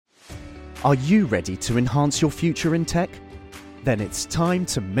Are you ready to enhance your future in tech? Then it's time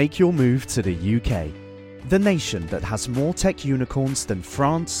to make your move to the UK, the nation that has more tech unicorns than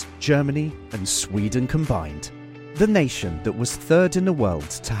France, Germany, and Sweden combined. The nation that was third in the world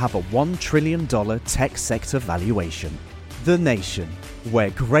to have a $1 trillion tech sector valuation. The nation where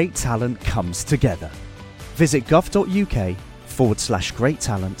great talent comes together. Visit gov.uk/great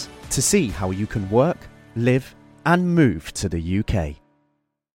talent to see how you can work, live, and move to the UK.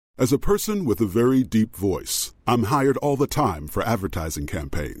 As a person with a very deep voice, I'm hired all the time for advertising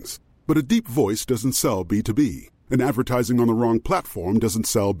campaigns. But a deep voice doesn't sell B2B, and advertising on the wrong platform doesn't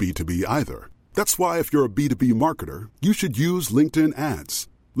sell B2B either. That's why if you're a B2B marketer, you should use LinkedIn ads.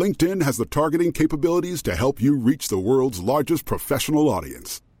 LinkedIn has the targeting capabilities to help you reach the world's largest professional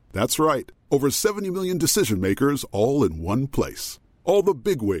audience. That's right, over 70 million decision makers all in one place. All the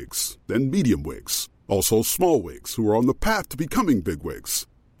big wigs, then medium wigs, also small wigs who are on the path to becoming big wigs.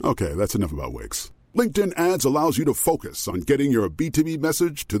 Okay, that's enough about wigs. LinkedIn ads allows you to focus on getting your B2B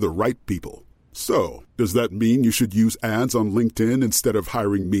message to the right people. So, does that mean you should use ads on LinkedIn instead of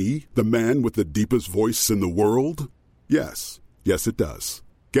hiring me, the man with the deepest voice in the world? Yes. Yes, it does.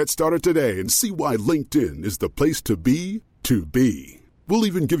 Get started today and see why LinkedIn is the place to be to be. We'll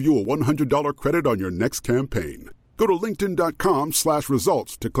even give you a $100 credit on your next campaign. Go to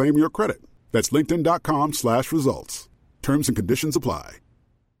linkedin.com/results to claim your credit. That's linkedin.com/results. Terms and conditions apply.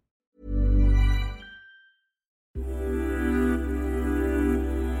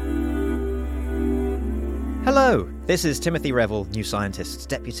 Hello, this is Timothy Revel, New Scientist's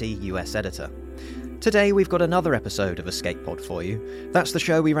Deputy US Editor. Today we've got another episode of Escape Pod for you. That's the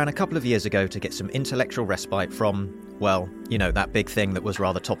show we ran a couple of years ago to get some intellectual respite from, well, you know, that big thing that was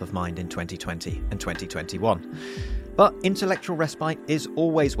rather top of mind in 2020 and 2021. But intellectual respite is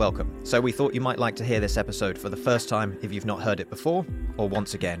always welcome, so we thought you might like to hear this episode for the first time if you've not heard it before, or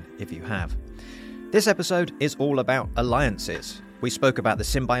once again if you have. This episode is all about alliances. We spoke about the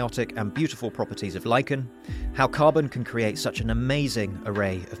symbiotic and beautiful properties of lichen, how carbon can create such an amazing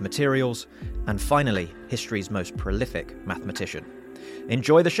array of materials, and finally, history's most prolific mathematician.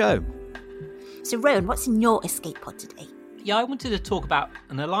 Enjoy the show! So Rowan, what's in your escape pod today? Yeah, I wanted to talk about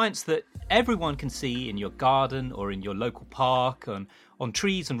an alliance that everyone can see in your garden or in your local park, on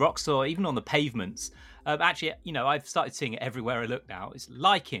trees and rocks, or even on the pavements. Actually, you know, I've started seeing it everywhere I look now. It's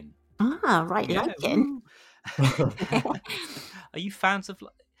lichen. Ah, right, Yeah. lichen. Are you fans of?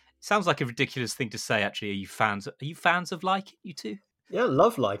 Sounds like a ridiculous thing to say. Actually, are you fans of lichen? You two? Yeah,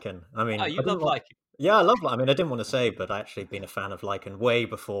 love lichen. I mean, You love lichen. Yeah, I love. I mean, I didn't want to say, but I actually been a fan of lichen way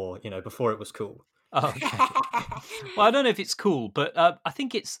before. Before it was cool. Oh, okay. Well, I don't know if it's cool, but I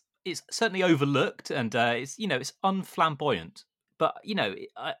think it's certainly overlooked, and it's unflamboyant. But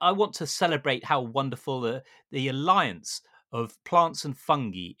I want to celebrate how wonderful the alliance of plants and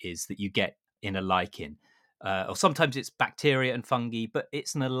fungi is that you get in a lichen. Or sometimes it's bacteria and fungi, but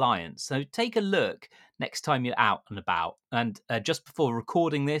it's an alliance. So take a look next time you're out and about. And just before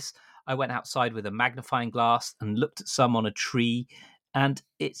recording this, I went outside with a magnifying glass and looked at some on a tree. And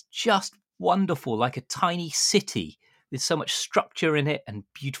it's just wonderful, like a tiny city with so much structure in it and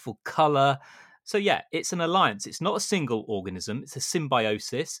beautiful colour. So yeah, it's an alliance. It's not a single organism. It's a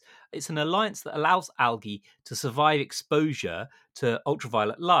symbiosis. It's an alliance that allows algae to survive exposure to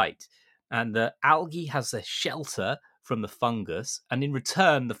ultraviolet light. And the algae has a shelter from the fungus, and in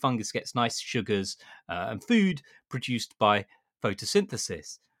return, the fungus gets nice sugars and food produced by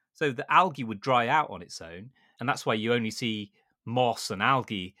photosynthesis. So the algae would dry out on its own, and that's why you only see moss and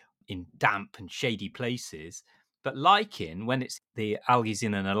algae in damp and shady places. But lichen, when the algae's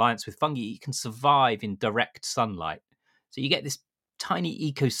in an alliance with fungi, it can survive in direct sunlight. So you get this tiny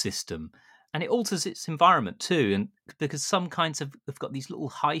ecosystem. And it alters its environment too, and because some kinds have got these little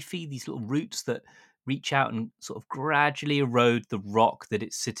hyphae, these little roots that reach out and sort of gradually erode the rock that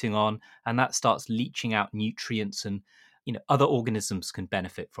it's sitting on, and that starts leaching out nutrients, and other organisms can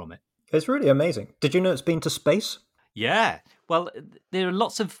benefit from it. It's really amazing. Did you know it's been to space? Yeah, well, there are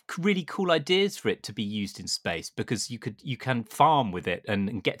lots of really cool ideas for it to be used in space, because you can farm with it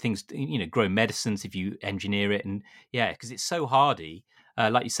and get things, grow medicines if you engineer it, and yeah, because it's so hardy.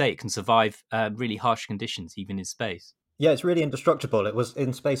 Like you say, it can survive really harsh conditions, even in space. Yeah, it's really indestructible. It was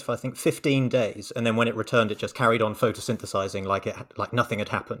in space for, I think, 15 days. And then when it returned, it just carried on photosynthesizing like nothing had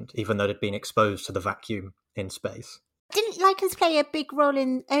happened, even though it had been exposed to the vacuum in space. Didn't lichens play a big role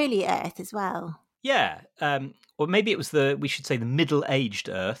in early Earth as well? Yeah. Or maybe it was we should say the middle-aged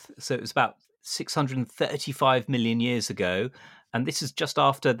Earth. So it was about 635 million years ago. And this is just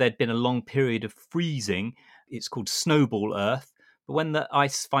after there'd been a long period of freezing. It's called snowball Earth. But when the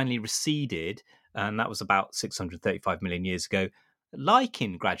ice finally receded, and that was about 635 million years ago,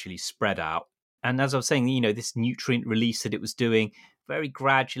 lichen gradually spread out. And as I was saying, this nutrient release that it was doing very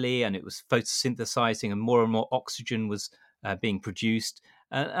gradually, and it was photosynthesizing, and more oxygen was being produced.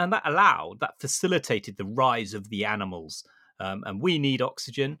 And that facilitated the rise of the animals. And we need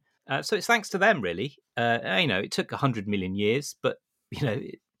oxygen. So it's thanks to them, really. It took 100 million years, but,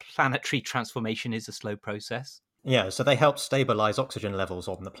 planetary transformation is a slow process. Yeah, so they help stabilize oxygen levels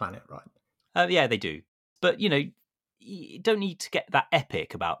on the planet, right? Yeah, they do. But, you don't need to get that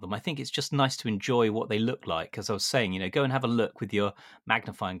epic about them. I think it's just nice to enjoy what they look like. As I was saying, go and have a look with your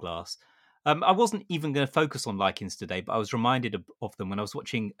magnifying glass. I wasn't even going to focus on lichens today, but I was reminded of them when I was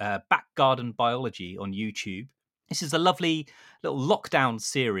watching Back Garden Biology on YouTube. This is a lovely little lockdown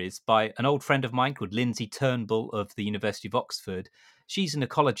series by an old friend of mine called Lindsay Turnbull of the University of Oxford. She's an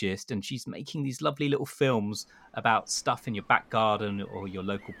ecologist, and she's making these lovely little films about stuff in your back garden or your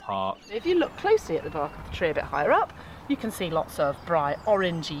local park. If you look closely at the bark of the tree a bit higher up, you can see lots of bright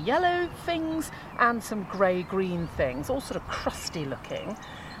orangey yellow things and some grey-green things, all sort of crusty looking.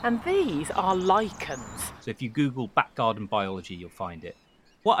 And these are lichens. So if you Google Back Garden Biology, you'll find it.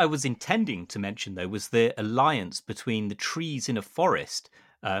 What I was intending to mention, though, was the alliance between the trees in a forest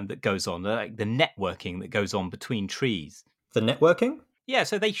that goes on, like the networking that goes on between trees. The networking? Yeah,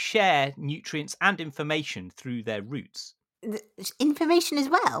 so they share nutrients and information through their roots. Information as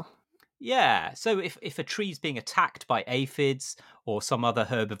well? Yeah, so if a tree's being attacked by aphids or some other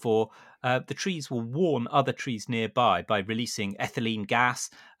herbivore, the trees will warn other trees nearby by releasing ethylene gas,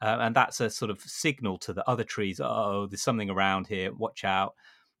 and that's a sort of signal to the other trees, oh, there's something around here, watch out.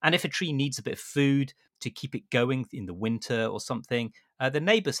 And if a tree needs a bit of food to keep it going in the winter or something, the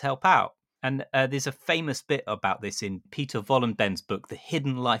neighbours help out. And there's a famous bit about this in Peter Vollenben's book, The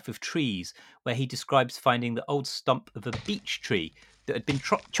Hidden Life of Trees, where he describes finding the old stump of a beech tree that had been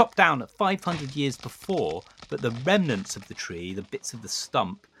chopped down 500 years before, but the remnants of the tree, the bits of the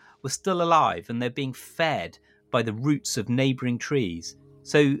stump, were still alive, and they're being fed by the roots of neighbouring trees.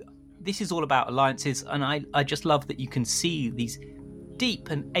 So this is all about alliances, and I just love that you can see these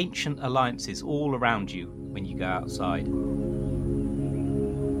deep and ancient alliances all around you when you go outside.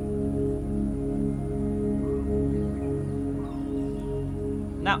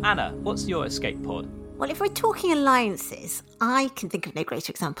 Now, Anna, what's your escape pod? Well, if we're talking alliances, I can think of no greater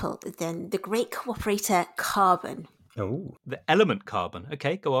example than the great cooperator carbon. Oh, The element carbon.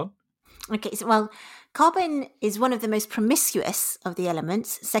 Okay, go on. Okay, so, carbon is one of the most promiscuous of the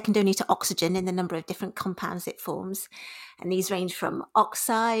elements, second only to oxygen in the number of different compounds it forms. And these range from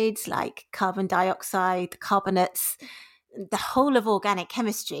oxides like carbon dioxide, the carbonates, the whole of organic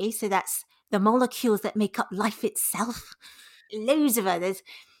chemistry. So that's the molecules that make up life itself, loads of others.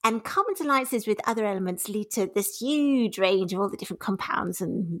 And carbon's alliances with other elements lead to this huge range of all the different compounds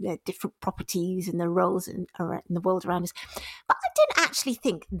and their different properties and their roles in the world around us. But I don't actually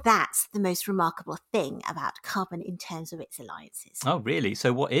think that's the most remarkable thing about carbon in terms of its alliances. Oh, really?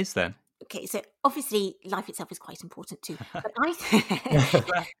 So what is then? Okay, so obviously life itself is quite important too. But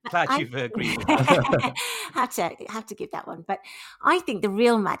Glad you've agreed with that. have to give that one. But I think the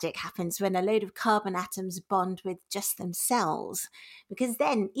real magic happens when a load of carbon atoms bond with just themselves, because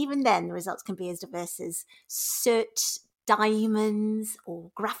even then, the results can be as diverse as soot, diamonds,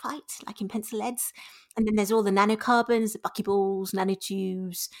 or graphite, like in pencil leads. And then there's all the nanocarbons, the buckyballs,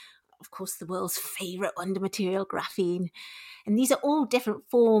 nanotubes, of course, the world's favourite wonder material, graphene. And these are all different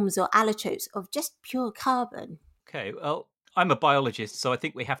forms or allotropes of just pure carbon. Okay, well, I'm a biologist, so I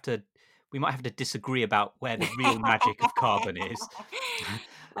think we might have to disagree about where the real magic of carbon is.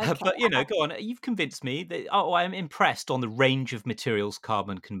 Okay. But, go on. You've convinced me that I'm impressed on the range of materials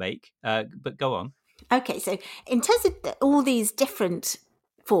carbon can make. But go on. Okay, so in terms of all these different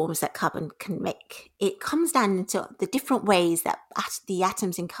forms that carbon can make, it comes down to the different ways that the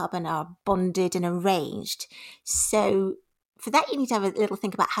atoms in carbon are bonded and arranged. So for that, you need to have a little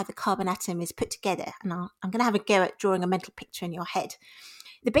think about how the carbon atom is put together. And I'm going to have a go at drawing a mental picture in your head.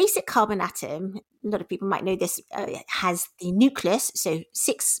 The basic carbon atom, a lot of people might know this, has the nucleus, so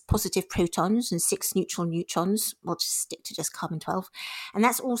 6 positive protons and 6 neutral neutrons. We'll just stick to just carbon-12. And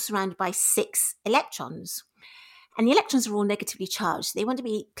that's all surrounded by 6 electrons. And the electrons are all negatively charged. They want to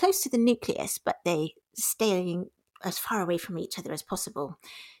be close to the nucleus, but they stay as far away from each other as possible.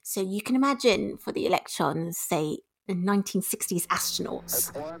 So you can imagine for the electrons, say, the 1960s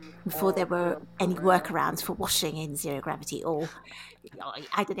astronauts, before there were any workarounds for washing in zero gravity, or,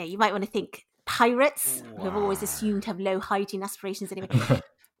 I don't know, you might want to think pirates, who have always assumed to have low hygiene aspirations anyway.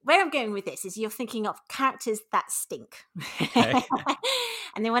 Where I'm going with this is you're thinking of characters that stink. Okay.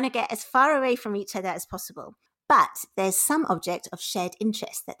 And they want to get as far away from each other as possible. But there's some object of shared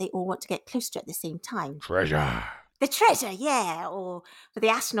interest that they all want to get close to at the same time. Treasure. The treasure, yeah. Or for the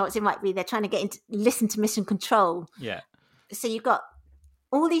astronauts, it might be they're trying to listen to mission control. Yeah. So you've got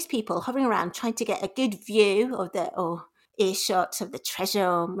all these people hovering around trying to get a good view of or earshot of the treasure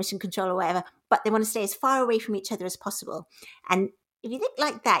or mission control or whatever, but they want to stay as far away from each other as possible. And if you think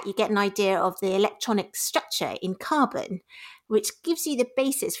like that, you get an idea of the electronic structure in carbon, which gives you the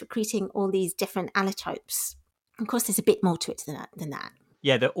basis for creating all these different allotropes. Of course, there's a bit more to it than that.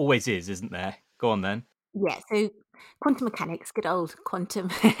 Yeah, there always is, isn't there? Go on then. Yeah, so quantum mechanics, good old quantum,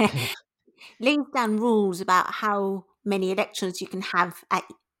 lays down rules about how many electrons you can have at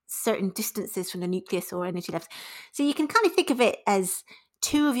certain distances from the nucleus or energy levels. So you can kind of think of it as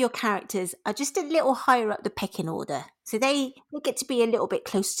two of your characters are just a little higher up the pecking order. So they get to be a little bit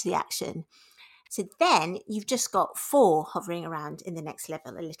closer to the action. So then you've just got 4 hovering around in the next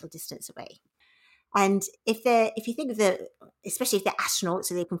level, a little distance away. And if you think of especially if they're astronauts,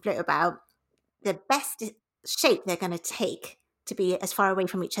 so they can float about, the best shape they're going to take to be as far away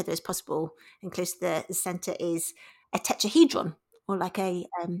from each other as possible and close to the center is a tetrahedron, or like a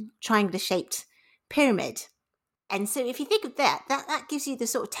triangular shaped pyramid. And so if you think of that gives you the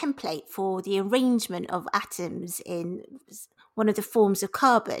sort of template for the arrangement of atoms in one of the forms of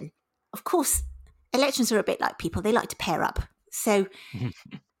carbon. Of course, electrons are a bit like people. They like to pair up. So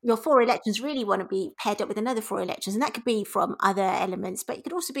your 4 electrons really want to be paired up with another 4 electrons, and that could be from other elements, but it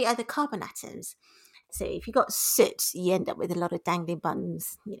could also be other carbon atoms. So if you've got soot, you end up with a lot of dangling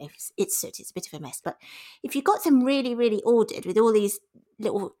buttons. It's soot, it's a bit of a mess. But if you've got them really, really ordered with all these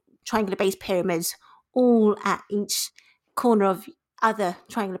little triangular-based pyramids all at each corner of other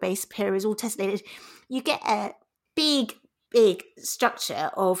triangular-based pyramids, all tessellated, you get a big, big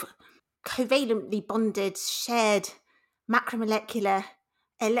structure of covalently bonded, shared macromolecular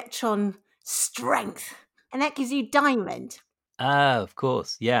electron strength. And that gives you diamond. Of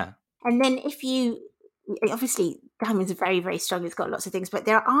course, yeah. And then obviously diamond's very, very strong. It's got lots of things, but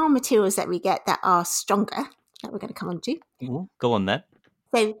there are materials that we get that are stronger that we're going to come on to. Ooh, go on then.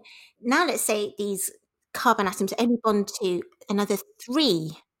 So now let's say these carbon atoms only bond to another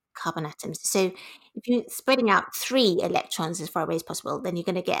 3 carbon atoms. So if you're spreading out 3 electrons as far away as possible, then you're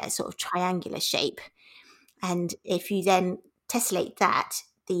going to get a sort of triangular shape. And if you then tessellate that,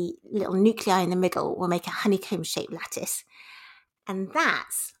 the little nuclei in the middle will make a honeycomb-shaped lattice. And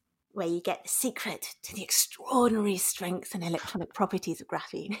that's where you get the secret to the extraordinary strength and electronic properties of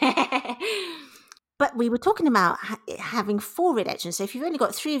graphene. But we were talking about having 4 electrons. So if you've only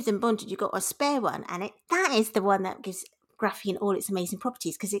got 3 of them bonded, you've got a spare one. And that is the one that gives graphene all its amazing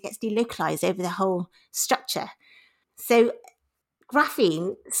properties, because it gets delocalized over the whole structure. So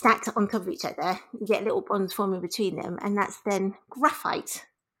graphene stacked on top of each other, you get little bonds forming between them, and that's then graphite,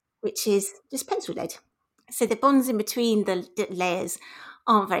 which is just pencil lead. So the bonds in between the layers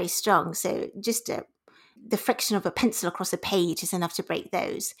aren't very strong. So just the friction of a pencil across a page is enough to break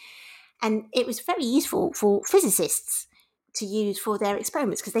those. And it was very useful for physicists to use for their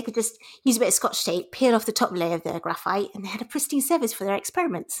experiments, because they could just use a bit of Scotch tape, peel off the top layer of their graphite, and they had a pristine surface for their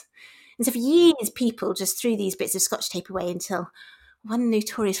experiments. And so for years, people just threw these bits of Scotch tape away until one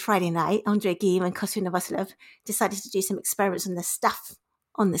notorious Friday night, Andrei Guim and Kostya Novoselov decided to do some experiments on the stuff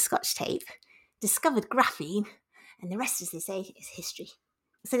on the Scotch tape, discovered graphene, and the rest, as they say, is history.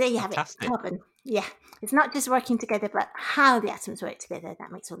 So there you have it, carbon. Yeah, it's not just working together, but how the atoms work together,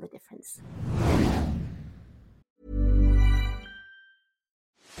 that makes all the difference.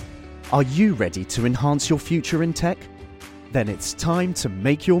 Are you ready to enhance your future in tech? Then it's time to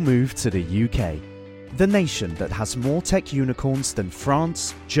make your move to the UK, the nation that has more tech unicorns than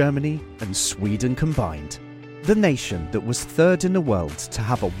France, Germany, and Sweden combined. The nation that was 3rd in the world to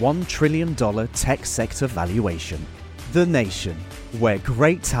have a $1 trillion tech sector valuation. The nation where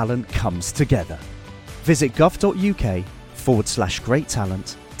great talent comes together. Visit gov.uk/great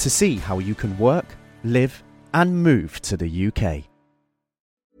talent to see how you can work, live, and move to the UK.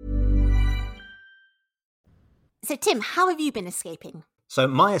 So, Tim, how have you been escaping? So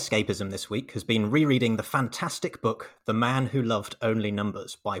my escapism this week has been rereading the fantastic book The Man Who Loved Only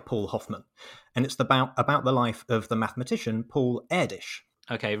Numbers by Paul Hoffman. And it's about the life of the mathematician Paul Erdős.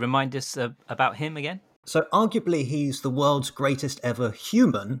 Okay, remind us about him again. So arguably he's the world's greatest ever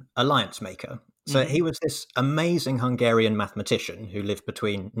human alliance maker. So he was this amazing Hungarian mathematician who lived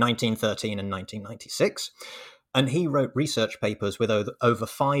between 1913 and 1996. And he wrote research papers with over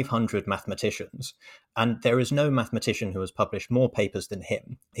 500 mathematicians. And there is no mathematician who has published more papers than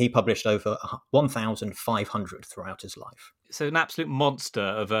him. He published over 1,500 throughout his life. So an absolute monster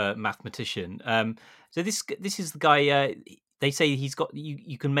of a mathematician. So this is the guy, they say he's got,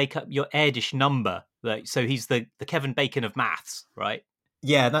 you can make up your Erdős number. So he's the Kevin Bacon of maths, right?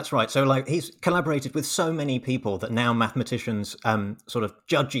 Yeah, that's right. So, like, he's collaborated with so many people that now mathematicians sort of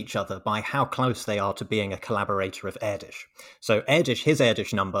judge each other by how close they are to being a collaborator of Erdős. So, his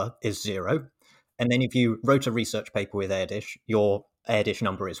Erdős number is 0. And then if you wrote a research paper with Erdős, your Erdős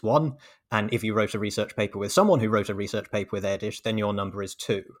number is 1. And if you wrote a research paper with someone who wrote a research paper with Erdős, then your number is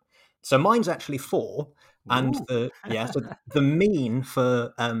 2. So mine's actually 4. And so the mean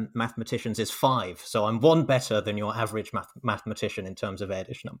for mathematicians is 5. So I'm 1 better than your average mathematician in terms of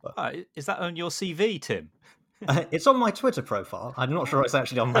Erdős number. Is that on your CV, Tim? It's on my Twitter profile. I'm not sure it's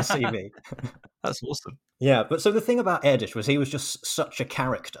actually on my CV. That's awesome. Yeah, but so the thing about Erdős was he was just such a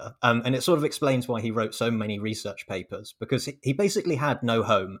character, and it sort of explains why he wrote so many research papers, because he basically had no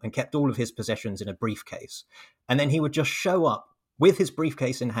home and kept all of his possessions in a briefcase. And then he would just show up with his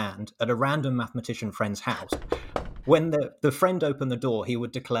briefcase in hand at a random mathematician friend's house. When the friend opened the door, he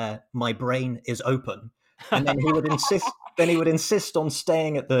would declare, "My brain is open." And then he would insist on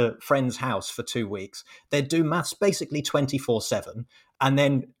staying at the friend's house for 2 weeks. They'd do maths basically 24/7. And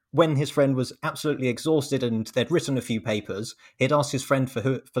then when his friend was absolutely exhausted and they'd written a few papers, he'd ask his friend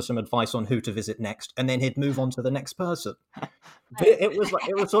for some advice on who to visit next, and then he'd move on to the next person. But it was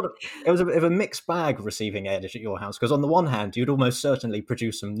a bit of a mixed bag receiving Erdős at your house, because on the one hand, you'd almost certainly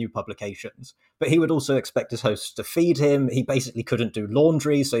produce some new publications, but he would also expect his hosts to feed him. He basically couldn't do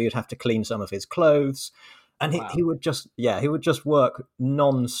laundry, so you'd have to clean some of his clothes. And he would just work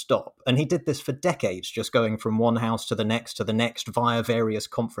non-stop. And he did this for decades, just going from one house to the next via various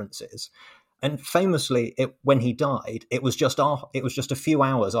conferences. And famously, when he died, it was just a few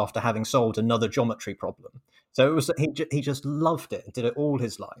hours after having solved another geometry problem. So he just loved it and did it all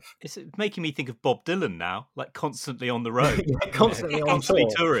his life. It's making me think of Bob Dylan now, like constantly on the road. Constantly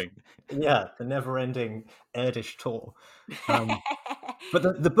touring. Yeah, the never-ending Erdős tour.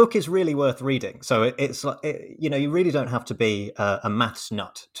 But the book is really worth reading. So it's like, you really don't have to be a maths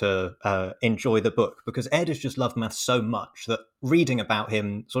nut to enjoy the book, because Erdős just loved maths so much that reading about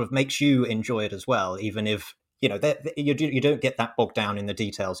him sort of makes you enjoy it as well, even if you don't get that bogged down in the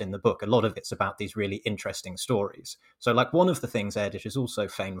details in the book. A lot of it's about these really interesting stories. So, like, one of the things Erdős is also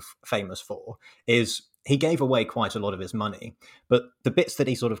famous for is he gave away quite a lot of his money, but the bits that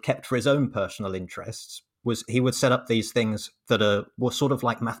he sort of kept for his own personal interests was he would set up these things that were sort of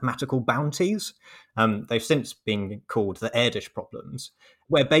like mathematical bounties. They've since been called the Erdős problems,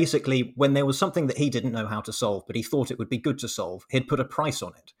 where basically when there was something that he didn't know how to solve, but he thought it would be good to solve, he'd put a price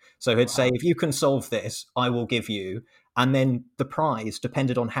on it. So he'd say, if you can solve this, I will give you. And then the prize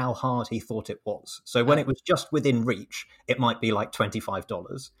depended on how hard he thought it was. So when it was just within reach, it might be like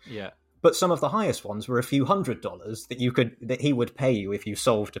 $25. Yeah. But some of the highest ones were a few $100s that he would pay you if you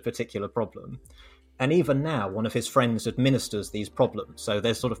solved a particular problem. And even now, one of his friends administers these problems. So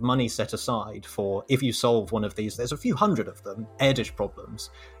there's sort of money set aside for, if you solve one of these, there's a few hundred of them, Erdős problems,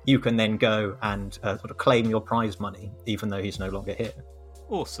 you can then go and sort of claim your prize money, even though he's no longer here.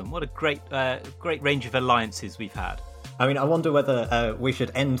 Awesome. What a great range of alliances we've had. I mean, I wonder whether we should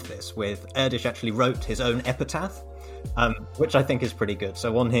end this with Erdős actually wrote his own epitaph, which I think is pretty good.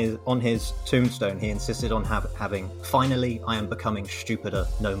 So on his tombstone, he insisted on having, "Finally, I am becoming stupider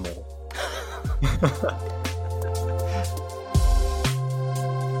no more."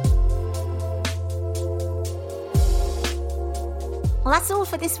 Well, that's all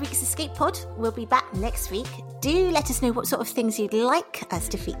for this week's Escape Pod. We'll be back next week. Do let us know what sort of things you'd like us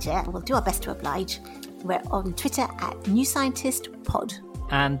to feature, and we'll do our best to oblige. We're on Twitter at New Scientist Pod.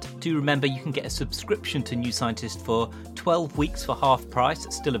 And do remember, you can get a subscription to New Scientist for 12 weeks for half price.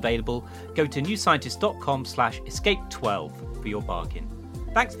 It's still available. Go to newscientist.com/escape12 for your bargain.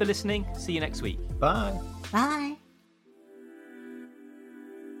 Thanks for listening. See you next week. Bye. Bye.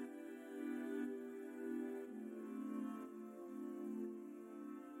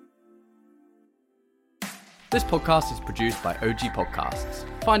 This podcast is produced by OG Podcasts.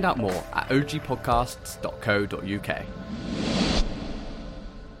 Find out more at ogpodcasts.co.uk.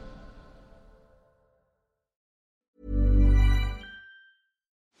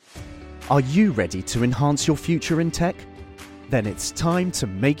 Are you ready to enhance your future in tech? Then it's time to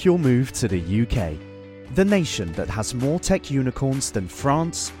make your move to the UK, the nation that has more tech unicorns than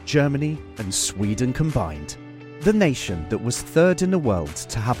France, Germany, and Sweden combined. The nation that was third in the world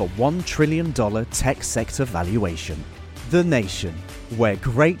to have a $1 trillion tech sector valuation. The nation where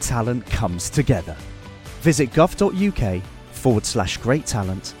great talent comes together. Visit gov.uk/great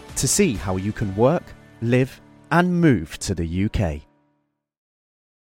talent to see how you can work, live, and move to the UK.